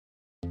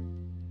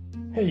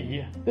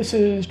Hey, this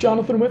is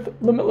Jonathan with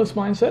Limitless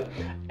Mindset,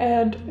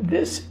 and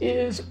this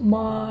is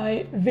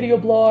my video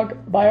blog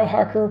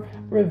biohacker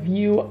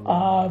review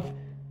of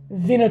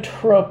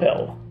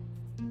Vinotropil.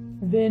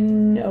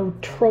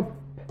 Vinpotropil.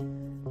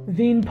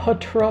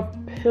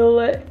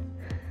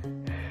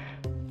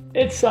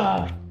 It's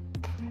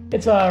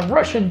a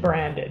Russian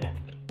branded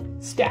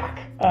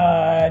stack,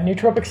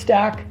 nootropic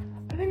stack.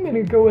 I think I'm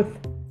gonna go with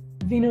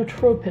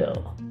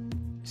Vinotropil.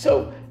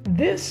 So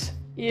this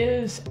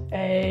is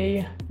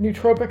a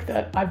nootropic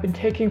that I've been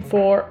taking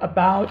for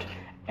about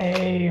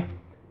a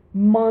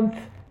month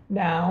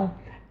now,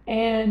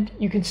 and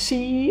you can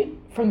see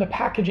from the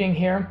packaging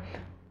here,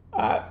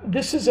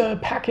 this is a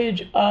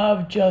package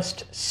of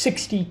just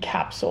 60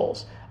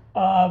 capsules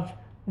of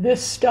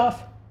this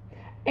stuff,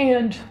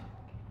 and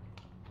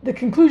the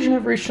conclusion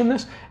I've reached from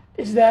this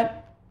is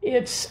that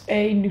it's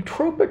a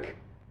nootropic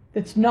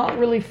that's not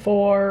really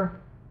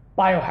for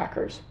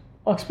biohackers.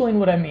 I'll explain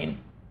what I mean.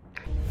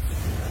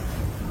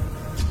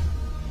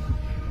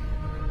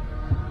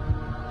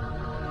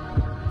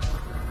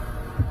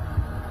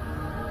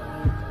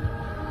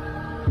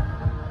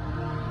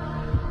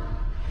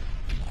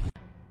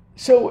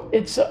 So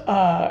it's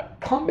a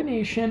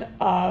combination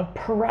of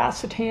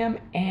piracetam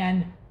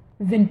and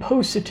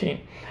vinpocetine.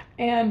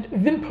 And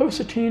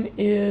vinpocetine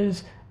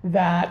is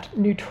that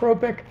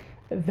nootropic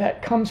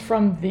that comes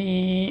from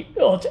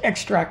it's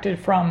extracted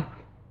from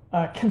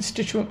a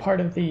constituent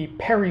part of the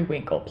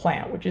periwinkle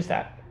plant, which is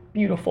that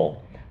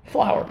beautiful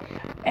flower.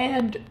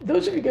 And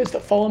those of you guys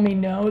that follow me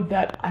know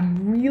that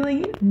I'm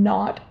really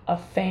not a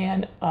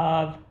fan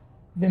of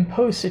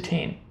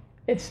vinpocetine.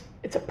 It's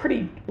a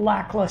pretty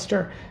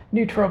lackluster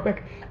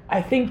nootropic. I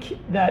think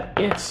that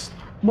it's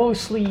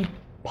mostly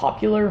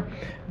popular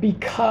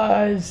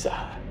because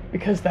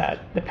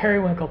the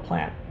periwinkle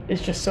plant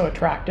is just so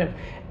attractive,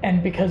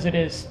 and because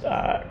it's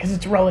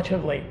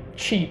relatively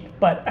cheap.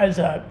 But as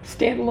a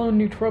standalone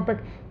nootropic,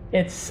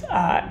 it's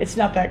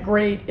not that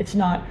great. It's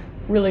not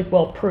really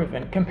well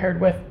proven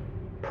compared with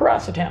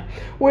piracetam,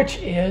 which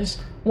is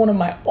one of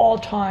my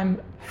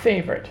all-time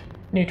favorite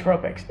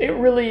nootropics. It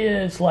really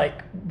is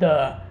like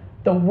the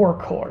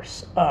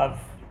workhorse of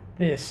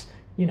this,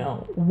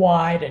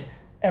 wide and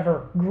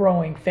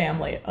ever-growing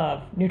family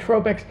of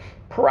nootropics.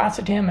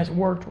 Piracetam has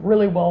worked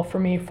really well for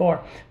me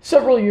for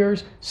several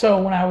years. So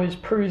when I was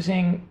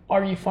perusing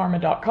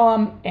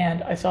rupharma.com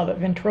and I saw that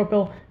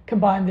Vinotropil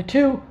combined the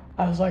two,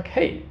 I was like,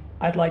 hey,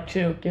 I'd like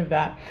to give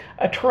that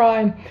a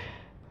try.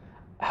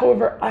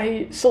 However,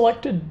 I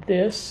selected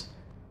this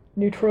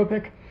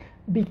nootropic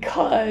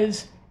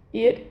because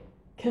it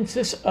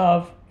consists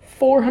of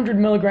 400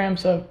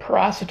 milligrams of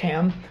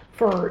piracetam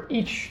for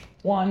each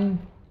one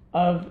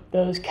of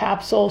those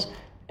capsules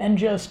and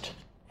just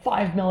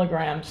 5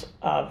 milligrams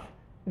of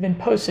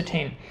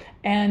vinpocetine.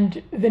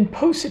 And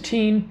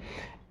vinpocetine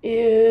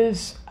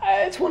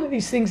it's one of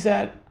these things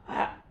that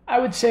I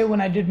would say when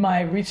I did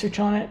my research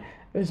on it,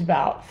 it was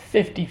about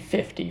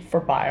 50-50 for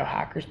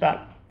biohackers.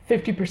 About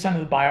 50% of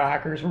the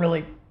biohackers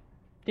really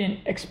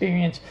didn't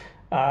experience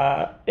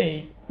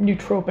a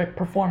nootropic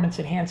performance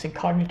enhancing,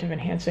 cognitive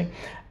enhancing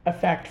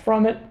effect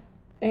from it.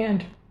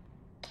 And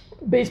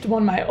based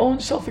upon my own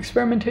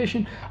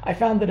self-experimentation, I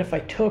found that if I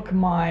took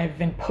my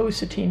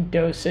vinpocetine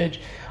dosage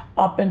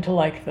up into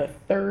like the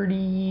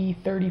 30,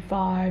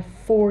 35,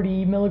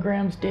 40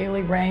 milligrams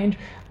daily range,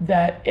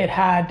 that it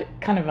had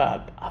kind of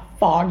a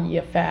foggy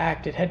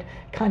effect. It had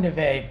kind of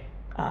a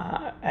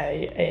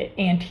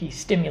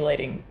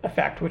anti-stimulating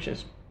effect,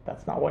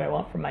 that's not what I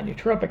want from my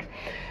nootropics.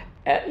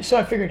 So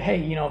I figured,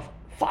 hey,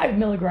 5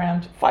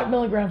 milligrams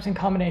in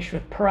combination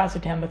with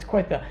piracetam, that's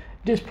quite the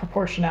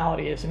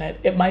disproportionality, isn't it?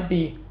 It might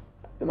be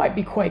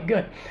quite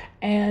good.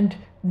 And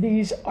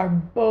these are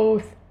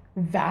both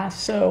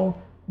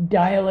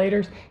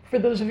vasodilators. For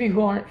those of you who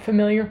aren't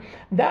familiar,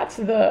 that's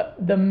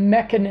the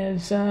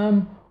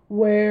mechanism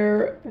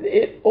where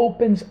it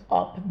opens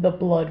up the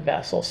blood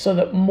vessels so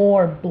that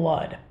more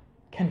blood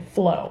can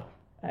flow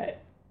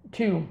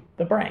to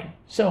the brain.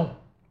 So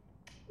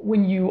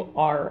when you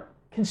are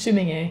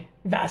consuming a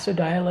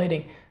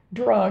vasodilating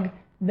drug,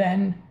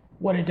 then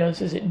what it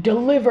does is it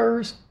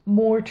delivers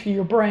more to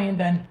your brain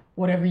than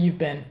whatever you've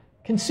been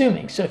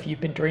consuming. So if you've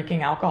been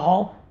drinking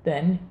alcohol,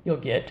 then you'll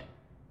get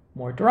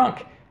more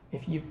drunk.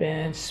 If you've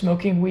been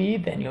smoking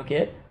weed, then you'll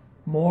get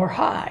more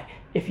high.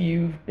 If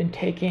you've been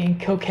taking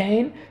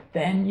cocaine,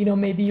 then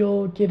maybe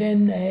you'll get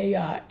in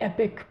a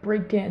epic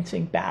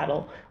breakdancing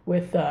battle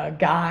with a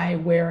guy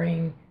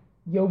wearing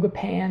yoga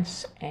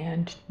pants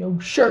and no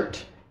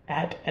shirt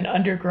at an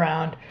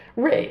underground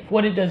rave.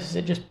 What it does is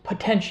it just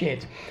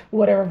potentiates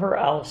whatever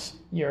else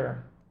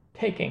you're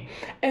taking.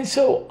 And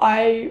so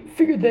I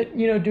figured that,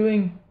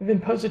 doing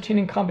vinpocetine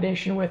in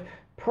combination with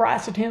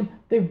piracetam,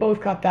 they've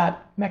both got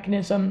that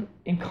mechanism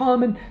in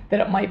common,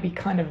 that it might be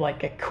kind of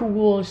like a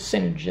cool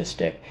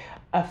synergistic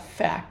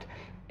effect.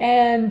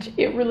 And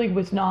it really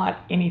was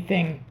not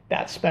anything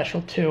that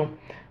special to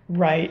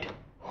write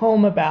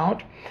home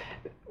about.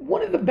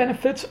 One of the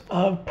benefits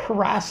of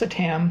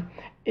piracetam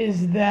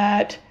is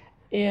that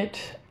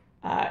it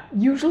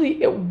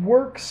usually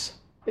works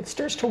it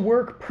starts to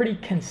work pretty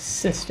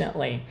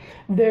consistently.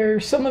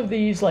 There's some of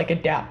these like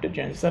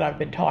adaptogens that I've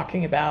been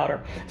talking about,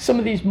 or some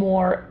of these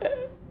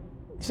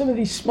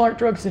smart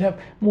drugs that have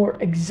more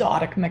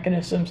exotic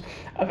mechanisms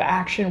of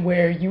action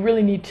where you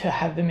really need to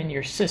have them in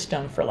your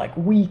system for like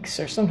weeks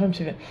or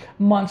sometimes even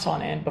months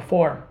on end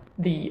before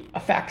the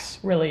effects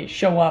really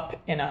show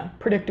up in a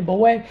predictable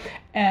way.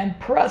 And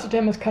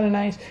piracetam is kind of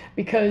nice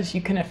because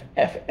you can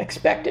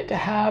expect it to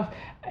have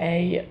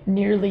a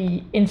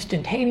nearly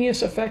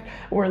instantaneous effect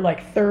where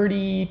like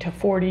 30 to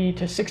 40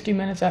 to 60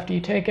 minutes after you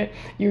take it,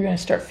 you're going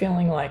to start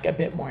feeling like a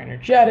bit more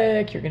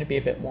energetic, you're going to be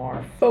a bit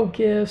more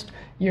focused,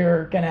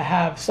 you're going to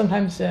have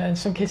sometimes in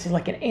some cases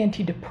like an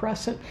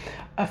antidepressant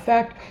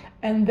effect.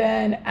 And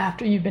then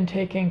after you've been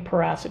taking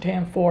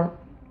piracetam for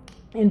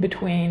in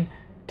between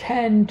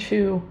 10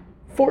 to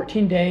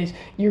 14 days,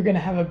 you're going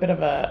to have a bit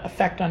of an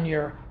effect on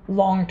your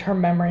long-term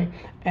memory,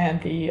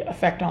 and the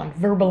effect on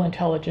verbal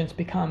intelligence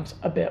becomes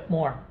a bit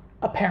more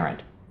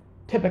apparent,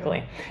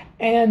 typically.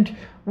 And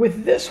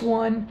with this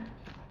one,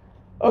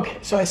 okay,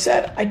 so I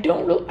said I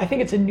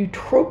think it's a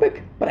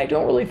nootropic, but I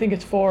don't really think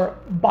it's for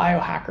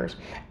biohackers.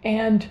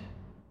 And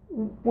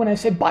when I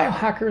say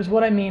biohackers,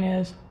 what I mean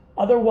is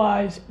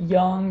otherwise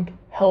young,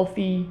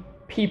 healthy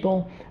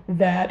people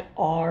that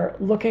are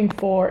looking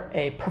for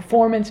a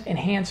performance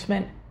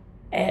enhancement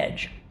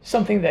edge,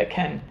 something that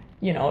can,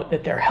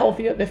 that they're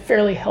healthy, they're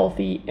fairly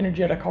healthy,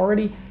 energetic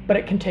already, but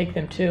it can take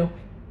them to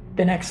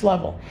the next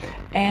level.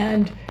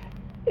 And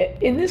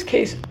in this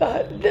case,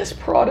 this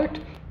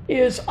product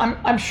is,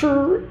 I'm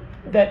sure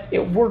that it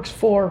works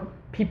for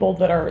people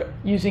that are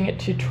using it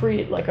to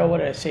treat like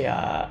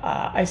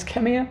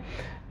ischemia.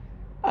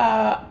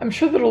 I'm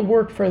sure that it'll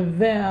work for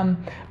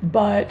them,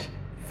 but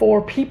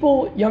for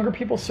younger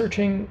people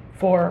searching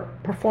for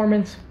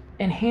performance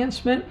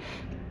enhancement,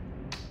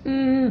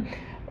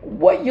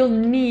 what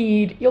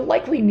you'll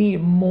likely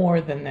need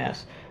more than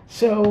this.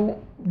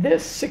 So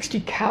this 60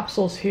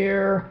 capsules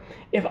here,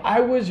 if I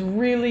was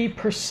really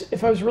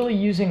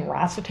using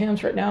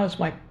racetams right now as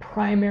my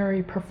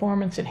primary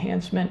performance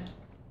enhancement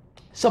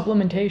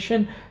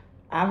supplementation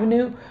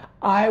avenue,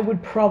 I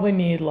would probably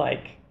need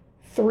like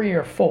 3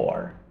 or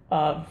 4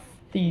 of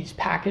these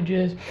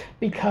packages,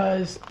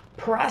 because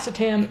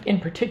piracetam in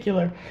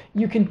particular,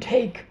 you can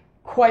take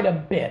quite a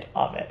bit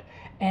of it.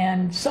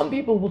 And some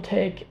people will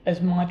take as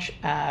much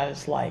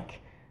as like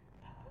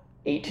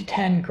 8 to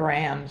 10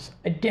 grams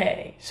a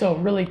day. So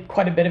really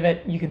quite a bit of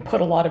it. You can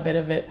put a lot of it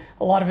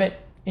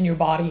in your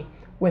body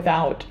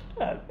without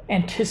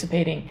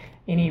anticipating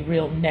any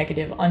real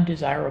negative,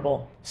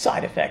 undesirable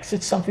side effects.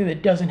 It's something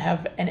that doesn't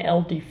have an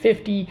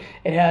LD50.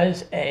 It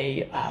has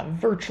a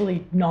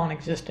virtually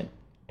non-existent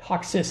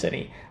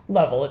toxicity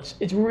level.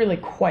 It's really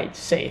quite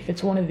safe.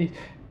 It's one of these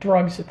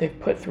drugs that they've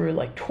put through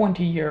like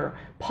 20-year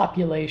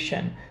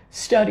population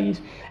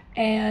studies.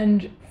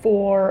 And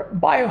for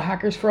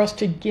biohackers, for us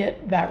to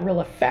get that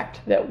real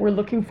effect that we're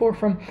looking for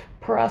from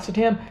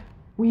piracetam,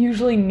 we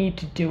usually need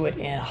to do it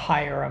in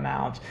higher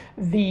amounts.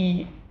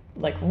 The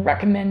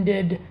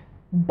recommended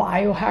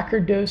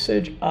biohacker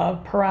dosage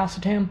of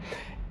piracetam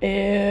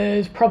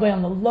is probably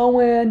on the low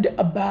end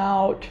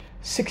about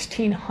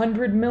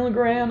 1,600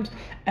 milligrams,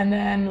 and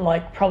then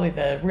probably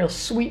the real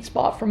sweet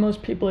spot for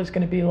most people is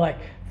going to be like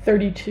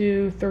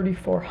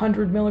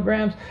 3,400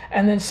 milligrams,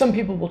 and then some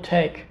people will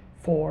take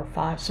 4,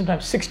 5,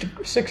 sometimes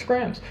 6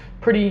 grams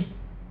pretty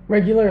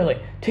regularly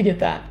to get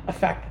that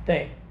effect that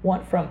they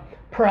want from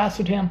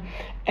piracetam.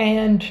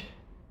 And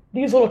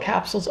these little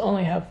capsules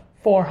only have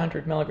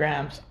 400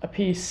 milligrams a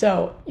piece,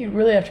 so you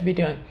really have to be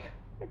doing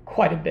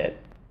quite a bit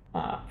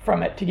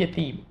from it to get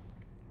the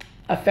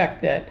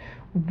effect that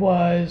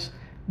was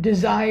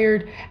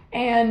desired.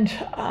 And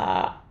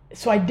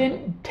so I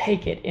didn't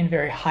take it in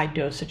very high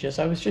dosages.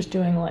 I was just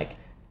doing like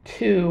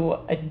 2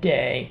 a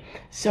day.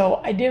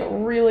 So I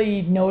didn't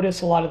really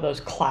notice a lot of those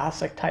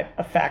classic type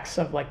effects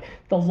of like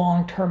the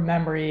long-term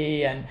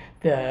memory and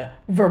the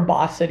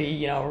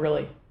verbosity,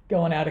 really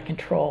going out of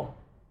control,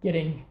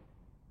 getting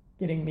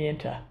me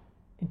into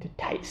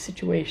tight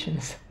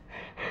situations.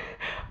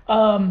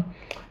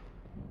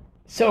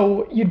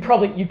 So you'd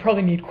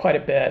probably need quite a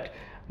bit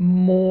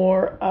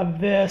more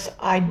of this.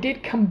 I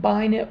did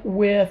combine it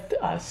with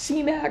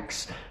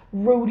C-Max,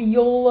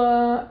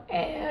 rhodiola,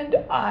 and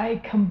I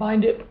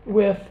combined it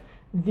with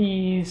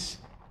these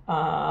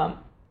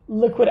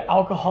liquid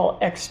alcohol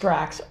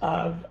extracts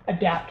of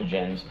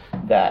adaptogens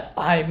that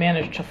I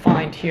managed to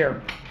find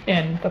here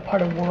in the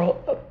part of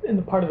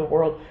the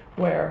world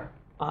where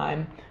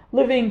I'm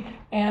living,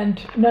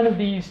 and none of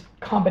these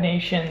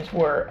combinations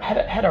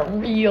had a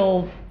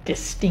real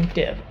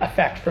distinctive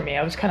effect for me.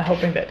 I was kind of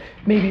hoping that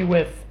maybe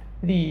with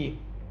the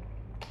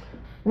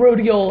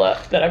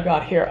rhodiola that I've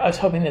got here, I was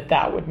hoping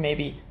that would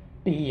maybe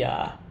be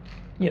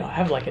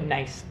have like a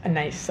nice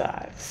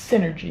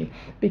synergy,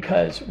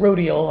 because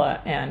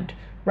rhodiola and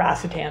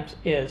racetams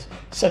is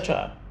such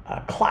a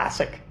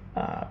classic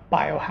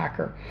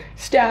biohacker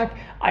stack.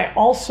 I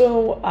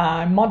also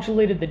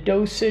modulated the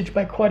dosage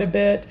by quite a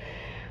bit.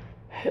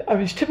 I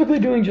was typically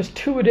doing just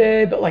 2 a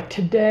day, but like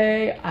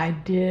today I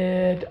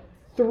did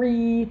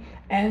 3,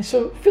 and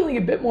so feeling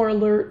a bit more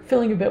alert,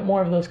 feeling a bit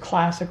more of those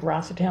classic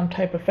racetam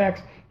type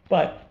effects,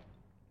 but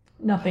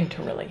nothing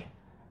to really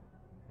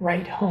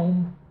write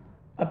home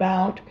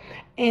about.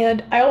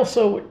 And I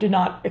also did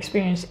not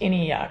experience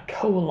any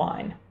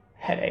choline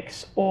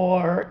headaches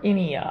or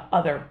any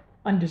other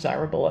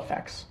undesirable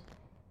effects.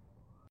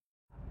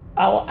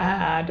 I'll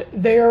add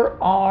there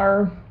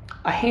are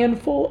a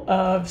handful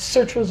of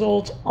search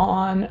results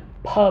on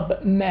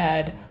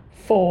PubMed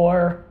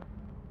for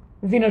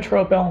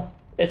Venotropil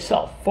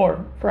itself,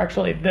 for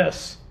actually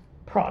this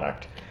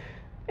product.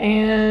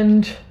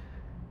 And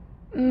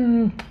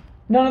none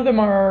of them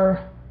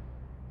are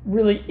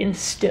really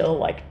instill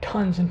like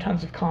tons and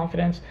tons of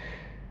confidence.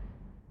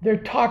 They're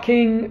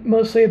talking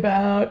mostly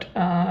about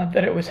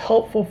that it was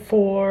helpful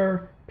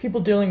for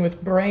people dealing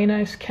with brain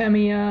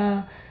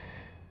ischemia,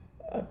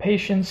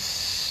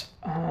 patients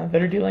that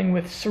are dealing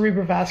with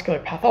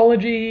cerebrovascular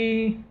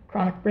pathology,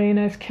 chronic brain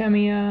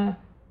ischemia,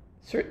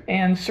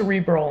 and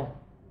cerebral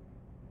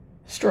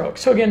stroke.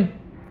 So again,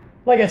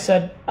 like I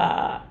said,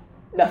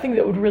 nothing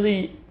that would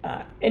really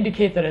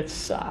indicate that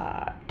it's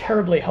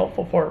terribly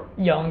helpful for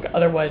young,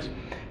 otherwise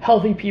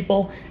healthy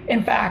people.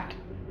 In fact,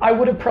 I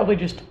would have probably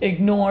just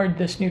ignored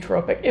this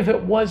nootropic if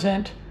it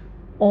wasn't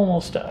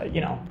almost,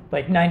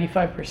 like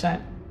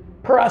 95%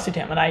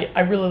 piracetam. And I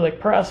really like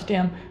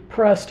piracetam.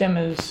 Piracetam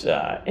is,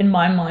 in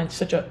my mind,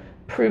 such a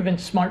proven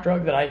smart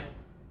drug that I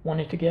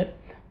wanted to get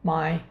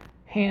my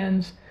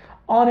hands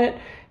on it.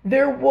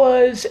 There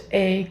was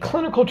a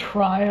clinical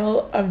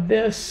trial of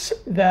this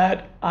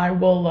that I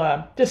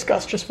will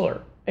discuss just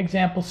for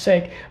example's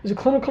sake. It was a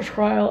clinical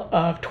trial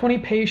of 20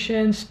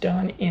 patients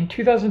done in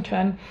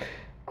 2010.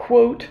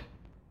 Quote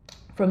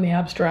from the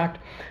abstract: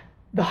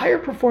 the higher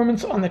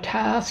performance on the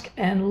task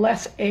and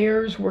less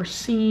errors were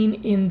seen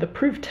in the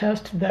proof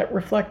test that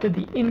reflected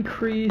the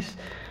increase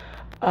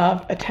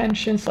of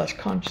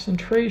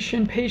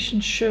attention/concentration.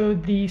 Patients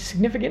showed the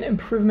significant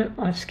improvement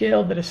on a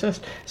scale that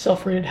assessed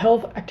self-rated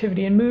health,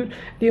 activity, and mood.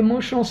 The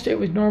emotional state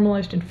was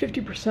normalized in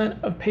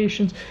 50% of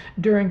patients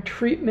during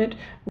treatment,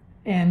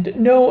 and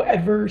no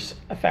adverse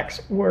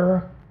effects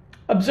were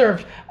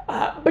observed.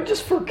 But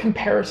just for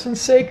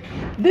comparison's sake,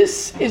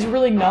 this is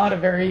really not a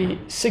very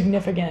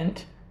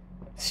significant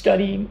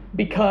study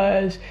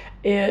because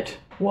it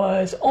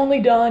was only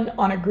done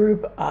on a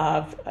group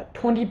of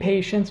 20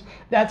 patients.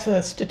 That's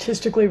a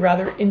statistically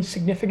rather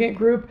insignificant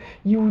group.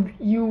 You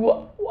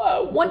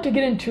want to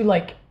get into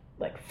like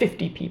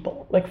 50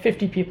 people. Like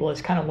 50 people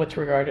is kind of what's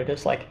regarded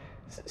as like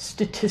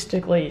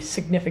statistically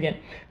significant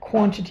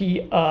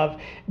quantity of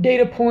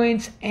data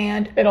points,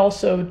 and it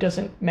also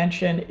doesn't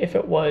mention if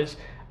it was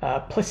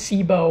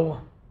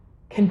placebo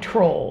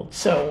controlled.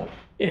 So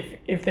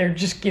if they're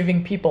just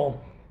giving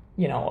people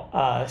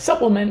a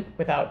supplement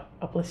without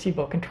a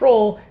placebo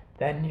control,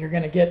 then you're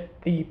going to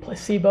get the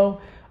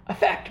placebo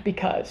effect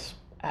because,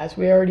 as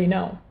we already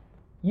know,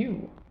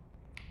 you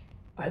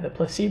are the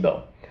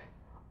placebo,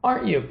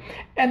 aren't you?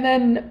 And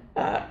then,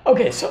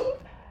 okay, so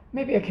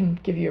maybe I can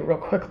give you a real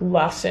quick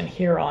lesson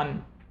here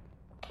on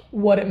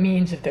what it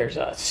means if there's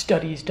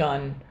studies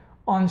done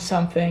on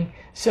something.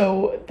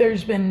 So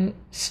there's been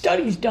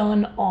studies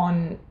done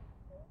on,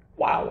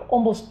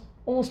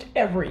 almost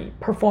every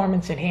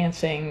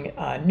performance-enhancing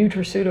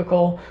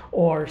nutraceutical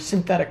or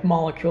synthetic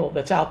molecule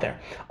that's out there.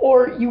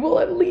 Or you will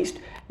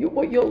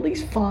what you'll at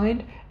least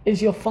find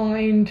is you'll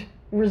find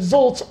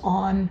results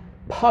on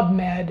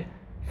PubMed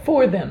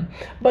for them.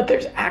 But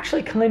there's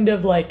actually kind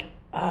of like,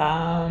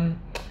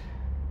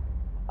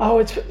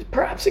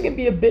 perhaps it can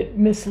be a bit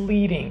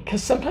misleading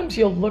because sometimes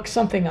you'll look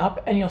something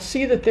up and you'll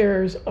see that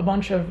there's a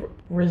bunch of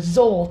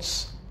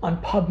results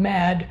on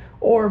PubMed,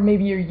 or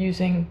maybe you're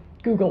using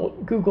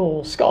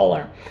Google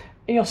Scholar,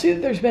 and you'll see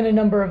that there's been a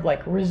number of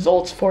like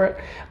results for it,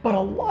 but a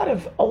lot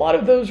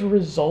of those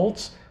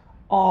results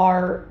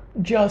are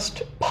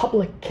just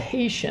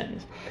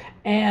publications,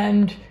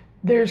 and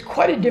there's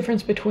quite a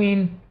difference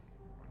between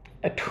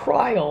a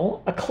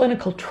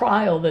clinical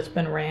trial that's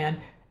been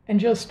ran, and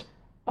just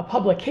a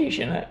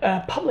publication.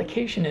 A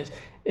publication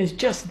is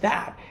just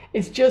that.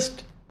 It's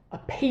just a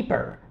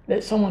paper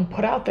that someone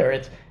put out there.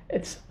 It's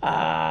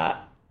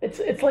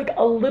like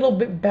a little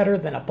bit better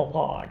than a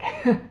blog.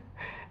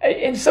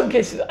 In some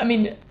cases, I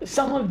mean,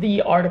 some of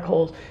the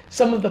articles,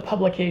 some of the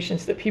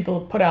publications that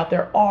people put out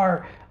there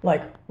are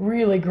like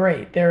really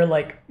great. They're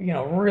like,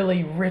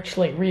 really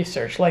richly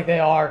researched, like they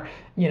are,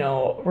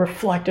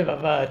 reflective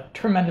of a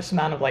tremendous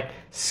amount of like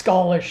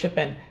scholarship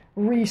and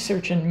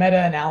research and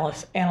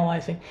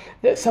analyzing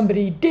that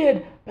somebody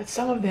did, but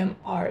some of them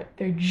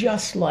they're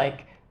just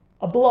like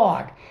a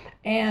blog.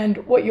 And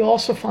what you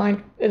also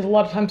find is a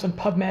lot of times on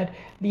PubMed,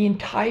 the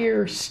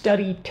entire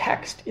study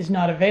text is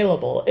not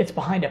available. It's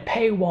behind a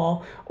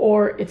paywall,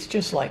 or it's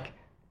just like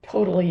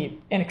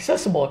totally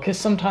inaccessible, because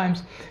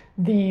sometimes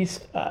these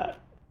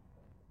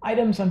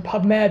items on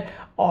PubMed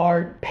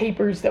are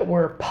papers that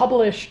were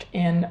published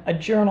in a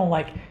journal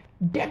like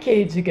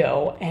decades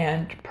ago,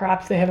 and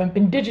perhaps they haven't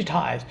been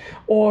digitized,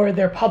 or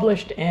they're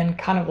published in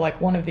kind of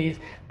like one of these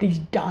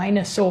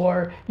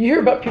dinosaur. You hear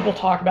about people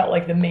talk about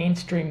like the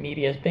mainstream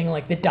media as being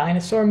like the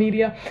dinosaur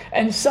media,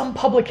 and some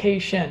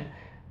publications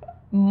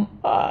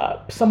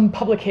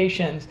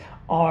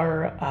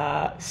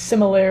are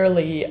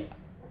similarly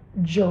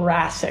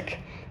Jurassic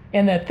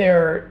in that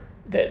they're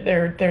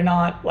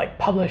not like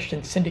published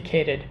and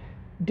syndicated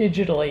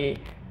digitally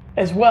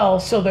as well,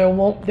 so there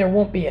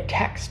won't be a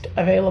text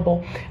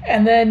available.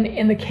 And then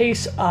in the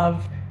case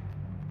of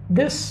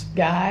this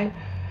guy,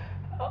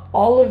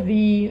 all of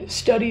the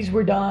studies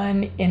were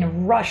done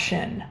in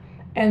Russian,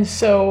 and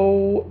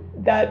so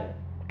that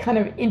kind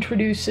of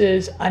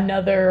introduces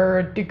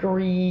another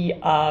degree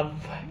of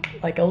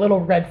like a little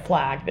red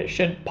flag that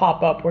should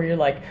pop up where you're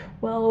like,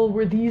 well,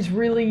 were these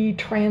really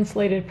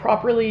translated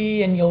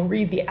properly? And you'll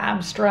read the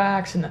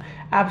abstracts, and the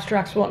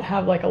abstracts won't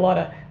have like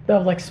they'll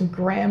have like some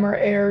grammar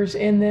errors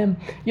in them.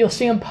 You'll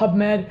see on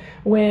PubMed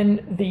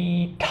when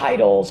the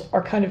titles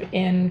are kind of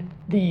in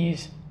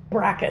these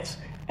brackets,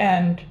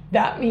 and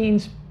that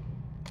means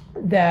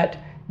that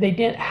they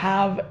didn't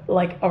have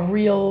like a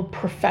real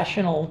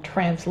professional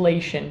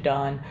translation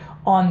done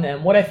on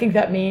them. What I think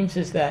that means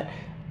is that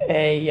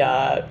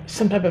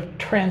some type of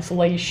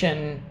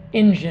translation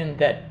engine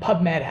that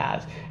PubMed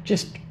has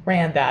just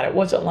ran that. It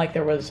wasn't like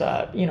there was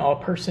a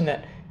person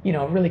that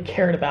really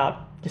cared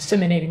about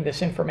disseminating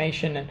this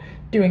information and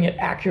doing it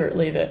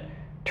accurately that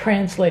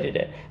translated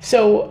it.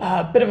 So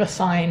a bit of a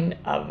sign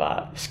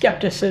of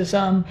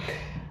skepticism.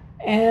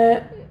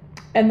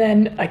 And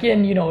then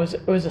again,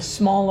 it was a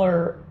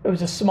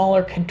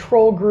smaller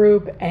control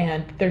group,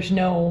 and there's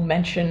no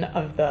mention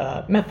of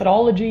the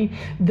methodology.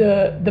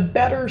 The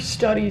better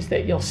studies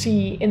that you'll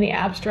see in the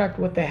abstract,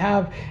 what they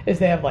have is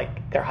they have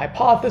like their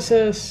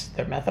hypothesis,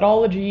 their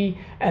methodology,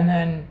 and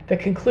then the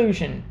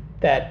conclusion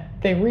that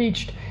they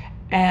reached.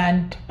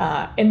 And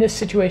in this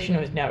situation, it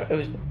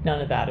was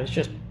none of that. It was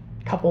just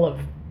a couple of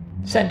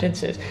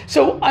sentences.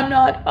 So I'm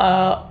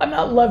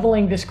not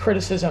leveling this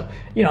criticism.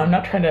 I'm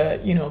not trying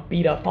to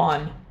beat up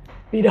on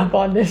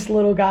this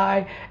little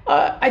guy.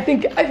 I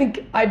think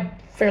I'm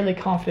fairly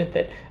confident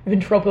that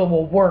Ventropo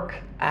will work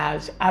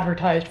as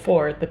advertised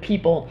for the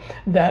people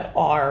that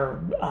are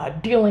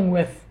dealing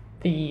with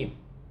the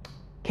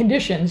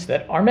conditions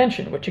that are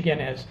mentioned, which again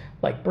is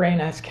like brain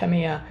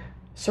ischemia,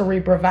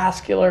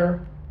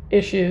 cerebrovascular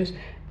issues,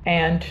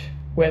 and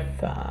with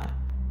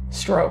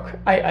stroke.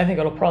 I think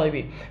it'll probably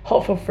be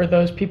helpful for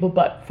those people,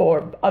 but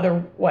for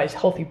otherwise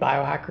healthy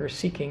biohackers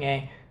seeking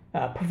a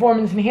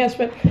performance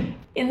enhancement,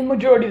 in the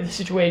majority of the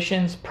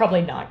situations,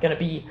 probably not going to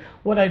be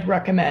what I'd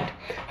recommend.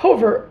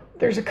 However,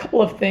 there's a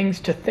couple of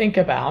things to think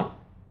about.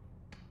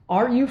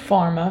 RU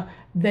Pharma,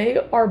 they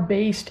are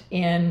based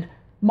in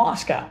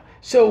Moscow.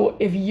 So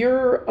if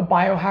you're a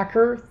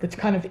biohacker that's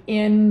kind of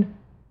in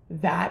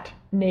that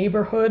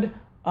neighborhood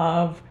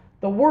of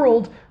the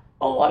world,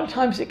 a lot of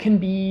times it can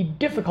be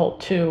difficult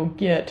to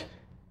get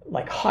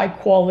like high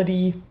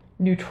quality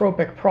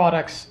nootropic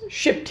products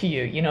shipped to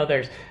you.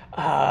 There's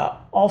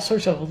all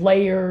sorts of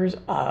layers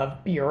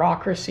of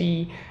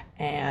bureaucracy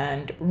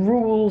and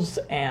rules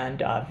and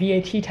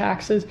VAT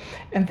taxes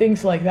and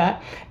things like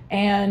that.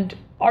 And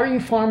RU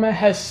Pharma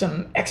has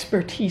some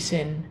expertise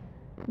in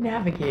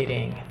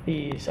navigating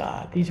these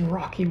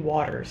rocky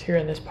waters here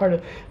in this part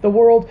of the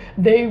world.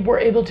 They were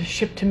able to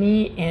ship to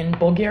me in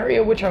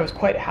Bulgaria, which I was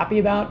quite happy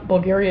about.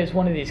 Bulgaria is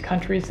one of these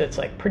countries that's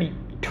like pretty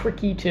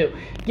tricky to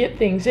get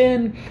things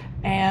in,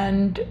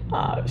 and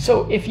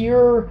so if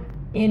you're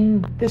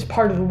in this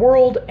part of the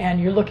world and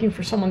you're looking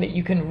for someone that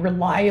you can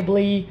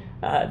reliably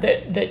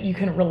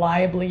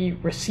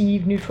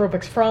receive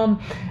nootropics from,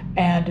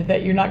 and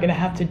that you're not going to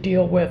have to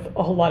deal with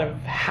a whole lot of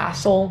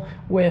hassle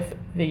with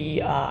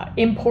the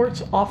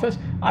imports office,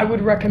 I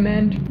would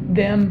recommend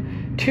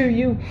them to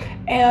you.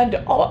 And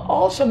I'll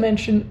also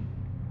mention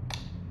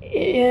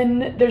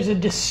there's a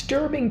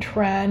disturbing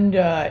trend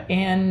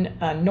in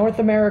North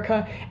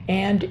America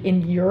and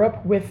in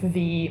Europe with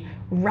the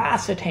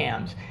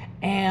racetams.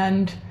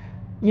 And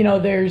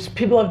there's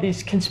people have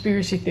these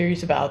conspiracy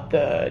theories about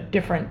the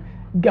different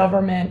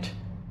government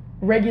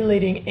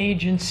regulating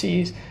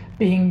agencies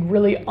being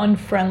really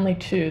unfriendly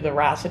to the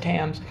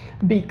racetams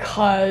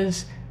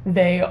because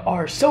they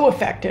are so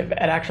effective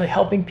at actually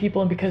helping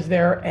people, and because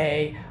they're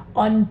a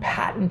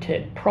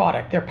unpatented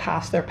product, they're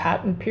past their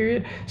patent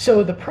period,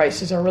 so the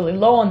prices are really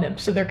low on them,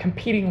 so they're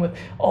competing with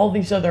all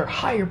these other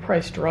higher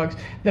priced drugs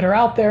that are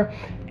out there.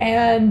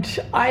 And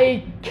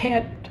I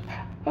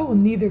will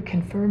neither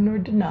confirm nor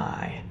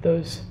deny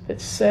those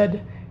that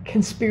said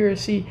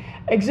conspiracy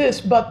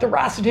exists, but the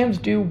racetams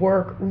do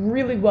work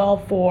really well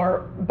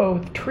for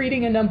both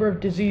treating a number of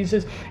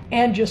diseases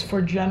and just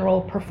for general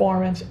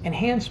performance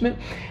enhancement.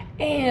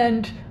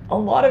 And a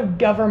lot of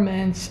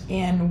governments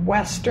in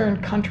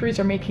Western countries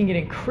are making it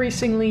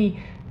increasingly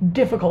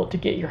difficult to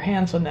get your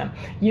hands on them.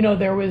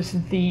 There was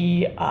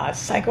the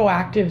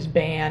psychoactives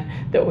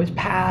ban that was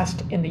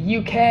passed in the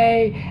UK,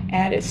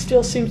 and it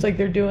still seems like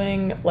they're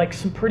doing like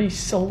some pretty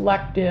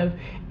selective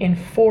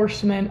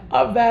enforcement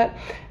of that.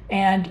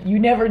 and you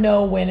never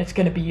know when it's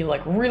going to be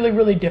like really,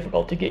 really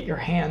difficult to get your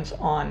hands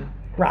on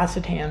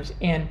racetams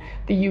in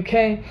the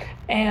UK.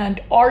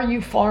 And RU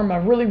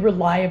Pharma really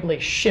reliably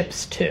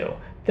ships to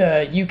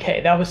the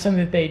UK. That was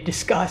something that they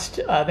discussed.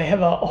 They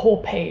have a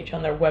whole page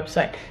on their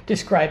website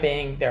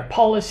describing their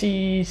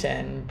policies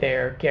and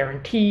their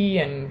guarantee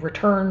and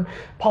return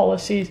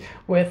policies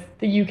with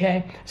the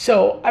UK.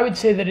 So I would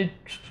say that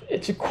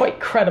it's a quite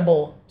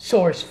credible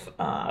source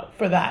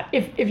for that.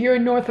 If you're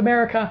in North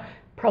America,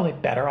 probably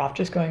better off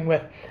just going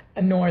with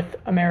a North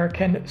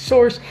American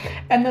source.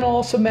 And then I'll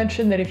also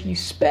mention that if you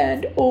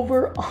spend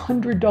over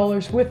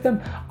 $100 with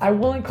them, I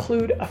will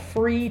include a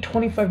free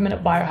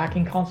 25-minute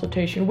biohacking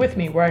consultation with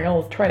me where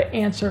I'll try to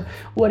answer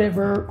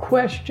whatever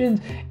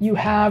questions you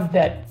have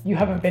that you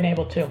haven't been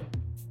able to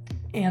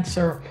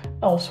answer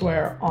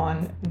elsewhere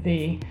on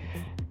the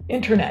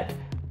internet.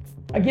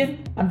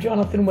 Again, I'm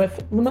Jonathan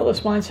with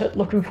Limitless Mindset,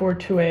 looking forward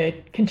to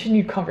a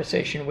continued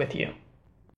conversation with you.